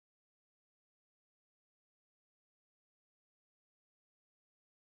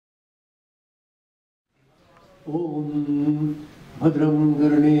Om Bhadram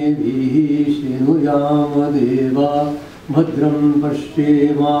Karnebihi Shinuyama Deva Bhadram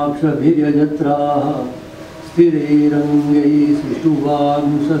Pashyemakshabhiryajatraha Sthirairangai Sishtuvam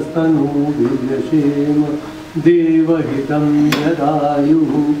Sastanu Vidyashema Devahitam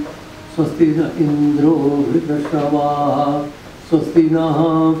Yadayuhu Swasti na Indro Vritashravaha Swasti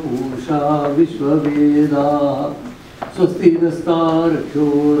naha Pusha Vishwavedaha Swasti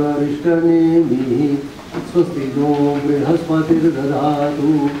nastarachora Vishtanemihi Swasti no Brihaspatir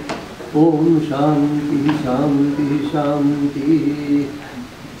Dadhatu Om Shanti Shanti Shanti.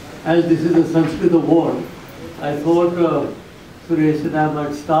 As this is a Sanskrit award, I thought Suresh and I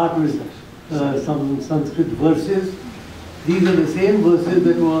might start with some Sanskrit verses. These are the same verses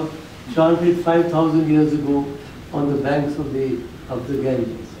that were chanted 5,000 years ago on the banks of the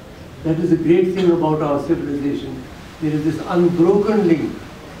Ganges. That is the great thing about our civilization. There is this unbroken link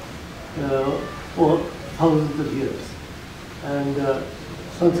for thousands of years. And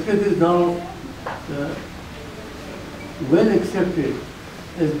Sanskrit is now well accepted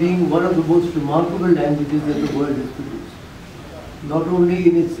as being one of the most remarkable languages that the world has produced. Not only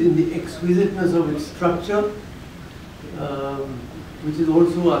in the exquisiteness of its structure, which is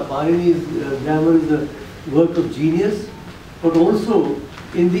also Parini's grammar is a work of genius, but also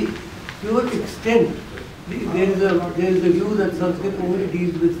in the pure extent. There is a view that Sanskrit only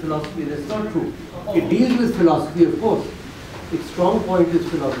deals with philosophy. That's not true. It deals with philosophy, of course. Its strong point is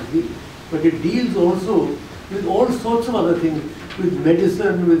philosophy, but it deals also with all sorts of other things, with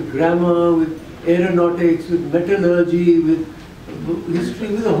medicine, with grammar, with aeronautics, with metallurgy, with history,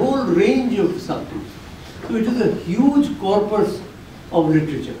 with a whole range of subjects. So it is a huge corpus of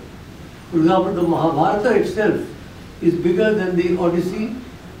literature. For example, the Mahabharata itself is bigger than the Odyssey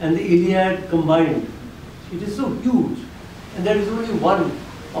and the Iliad combined. It is so huge, and that is only one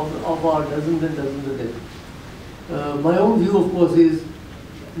of our dozens and dozens of them. My own view, of course, is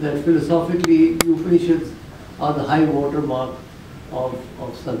that philosophically, the Upanishads are the high watermark of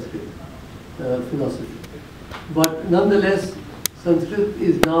Sanskrit philosophy. But nonetheless, Sanskrit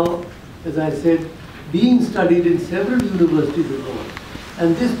is now, as I said, being studied in several universities in the world.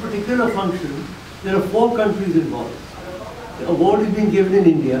 And this particular function, there are 4 countries involved. The award is being given in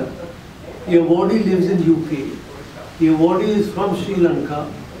India. The awardee lives in UK. The awardee is from Sri Lanka.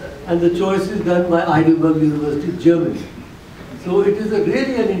 And the choice is done by Heidelberg University, Germany. So it is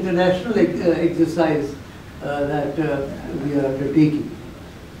really an international exercise that we are undertaking.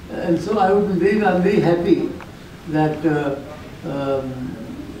 And so I'm very happy that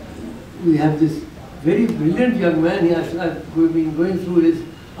we have this very brilliant young man. I've been going through this.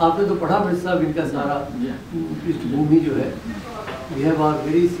 After the Padha Prissa Vinka Sara, Prishthbhumi jo hai, we have our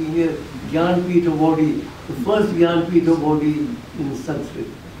very senior Jnanpith awardee, the first Jnanpith awardee in Sanskrit.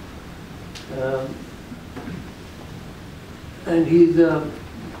 And he's done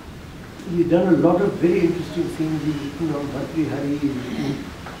a lot of very interesting things. He's written on Bhartrihari, he's written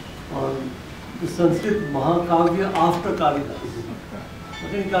on the Sanskrit Mahakavya after Kalidas.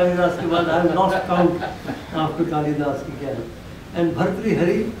 Kalidas ke baad I have lost count after Kalidas ki kya hai. And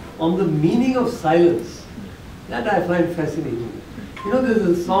Bhartrihari on the meaning of silence. That I find fascinating. You know, there's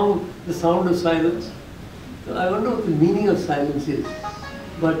a song, The Sound of Silence. So I wonder what the meaning of silence is.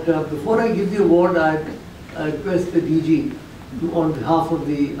 But before I give the award, I request the DG to, on behalf of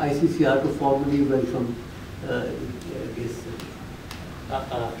the ICCR, to formally welcome guests.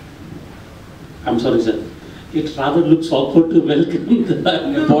 I'm sorry, sir. It rather looks awkward to welcome the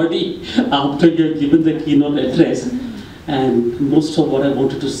body after you have given the keynote address. And most of what I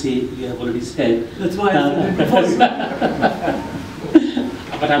wanted to say, you have already said. That's why I said it before you.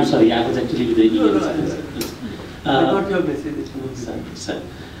 But I'm sorry, I was actually with the email. I got your message. Sir.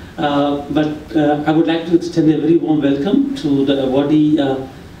 But I would like to extend a very warm welcome to the awardee,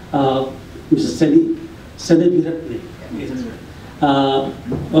 Mr. Seneviratne,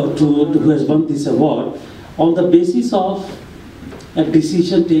 who has won this award on the basis of a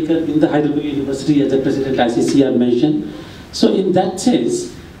decision taken in the Heidelberg University, as the President ICCR mentioned. So in that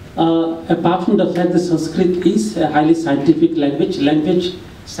sense, apart from the fact that Sanskrit is a highly scientific language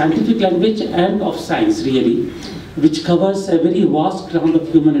and of science really, which covers a very vast ground of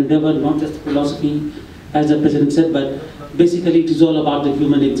human endeavor, not just philosophy, as the President said, but basically it is all about the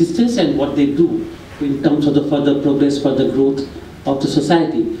human existence and what they do in terms of the further progress, further growth of the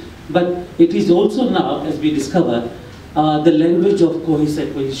society. But it is also now, as we discover, the language of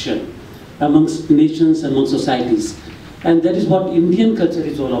cohesion amongst nations, amongst societies. And that is what Indian culture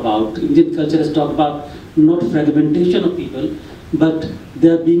is all about. Indian culture has talked about not fragmentation of people, but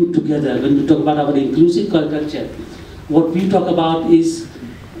they being together. When we talk about our inclusive culture, what we talk about is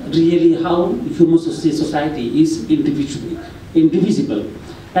really how human society is indivisible.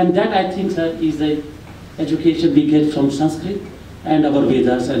 And that, I think, sir, is the education we get from Sanskrit and our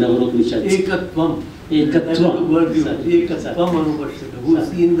Vedas and our Upanishads. Ekatvam. Ekatvam. That's the word you Ekatvam Anupashita, who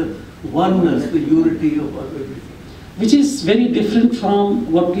is in the oneness, the unity of everything. Which is very different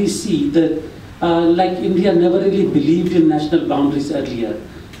from what we see, that like India never really believed in national boundaries earlier.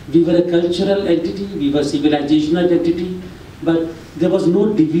 We were a cultural entity, we were a civilizational entity, but there was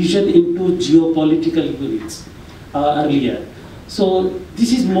no division into geopolitical units earlier. So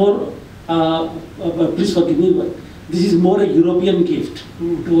this is more, please forgive me, but this is more a European gift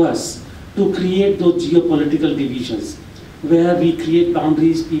to us to create those geopolitical divisions, where we create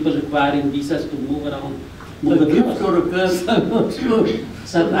boundaries, people requiring visas to move around. A gift or a curse, I'm not sure.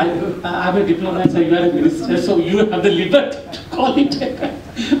 Sir, I'm a diplomat, so you are a minister, so you have the liberty to call it,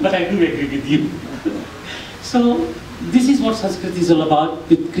 but I do agree with you. So this is what Sanskrit is all about,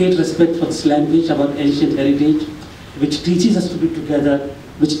 with great respect for this language, our ancient heritage, which teaches us to be together,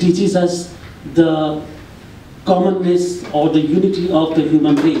 which teaches us the commonness or the unity of the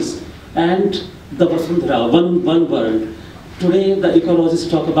human race, and the Vasundhara, one world. Today the ecologists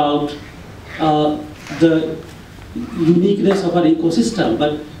talk about the uniqueness of our ecosystem,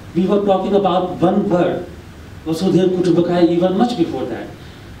 but we were talking about one word, Vasudhaiva Kutumbakaya, even much before that.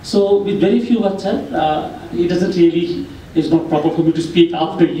 So with very few words, it doesn't really, it's not proper for me to speak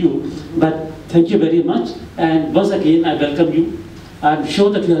after you, but thank you very much. And once again, I welcome you. I'm sure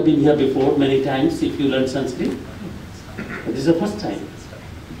that you have been here before many times if you learned Sanskrit. But this is the first time.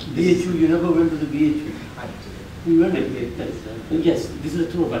 BHU, you never went to the BHU? You went to the BHU? Yes, this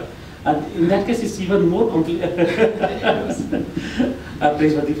is true, but in that case, it's even more complicated.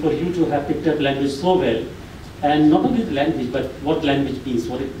 Praiseworthy for you to have picked up language so well, and not only the language, but what language means,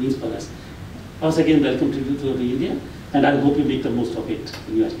 what it means for us. Once again, welcome to you to India, and I hope you make the most of it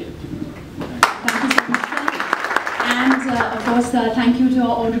when you are here. Thank you so much, sir. And of course, thank you to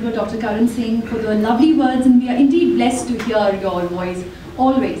our Honorable Dr. Karan Singh for the lovely words, and we are indeed blessed to hear your voice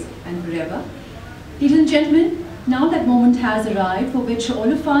always and forever. Ladies and gentlemen, now that moment has arrived for which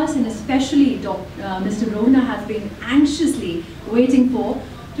all of us, and especially Mr. Rohana, has been anxiously waiting for,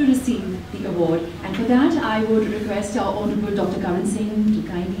 to receive the award. And for that, I would request our Honorable Dr. Karan Singh to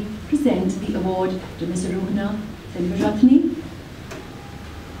kindly present the award to Mr. Rohana Seneviratne.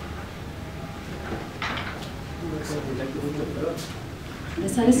 The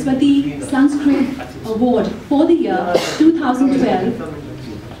Saraswati Sanskrit Award for the year 2012.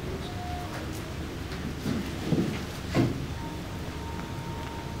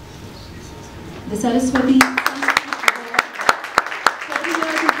 The Saraswati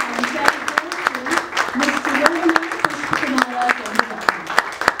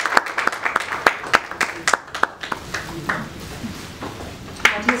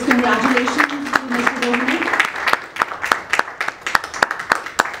congratulations to Mr. Rohana.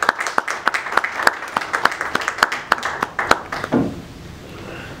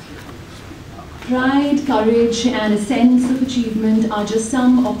 Pride, courage, and a sense of achievement are just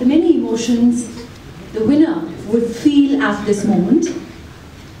some of the many emotions the winner would feel at this moment.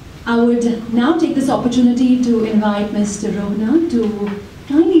 I would now take this opportunity to invite Mr. Rohana to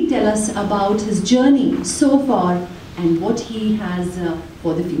kindly tell us about his journey so far and what he has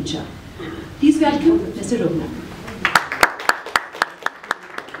for the future. Please welcome Mr. Rohana.